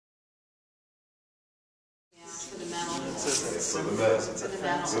For the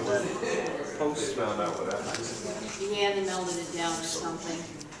metal. Post found out what happened. Yeah, they melted it down or something.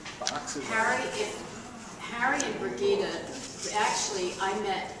 Harry and Brigida, actually, I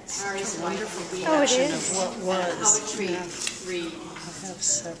met Harry's wife Brigida of what at a was. poetry read. I have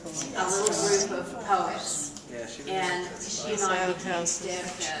several. A little group of poets. Yeah, she And she and I became Outhouse is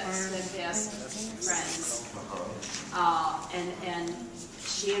steadfast friends. And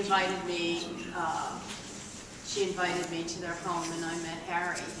she invited me. She invited me to their home, and I met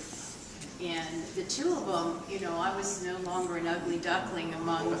Harry. And the two of them, you know, I was no longer an ugly duckling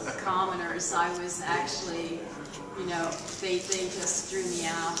among commoners. I was actually, you know, they just drew me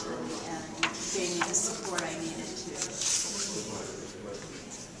out and gave me the support I needed to.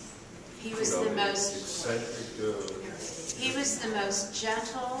 He was the most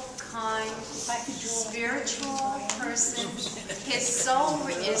gentle, kind, spiritual person. His soul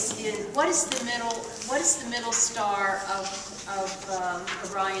is in what is the middle star of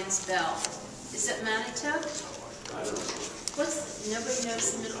Orion's belt? Is it Manitou? Nobody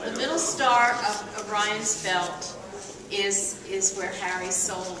knows the middle star of Orion's belt is where Harry's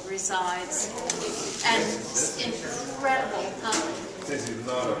soul resides, and incredible. Since he's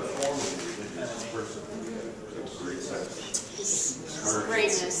not a formal person, it's great sense. His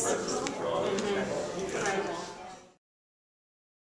greatness.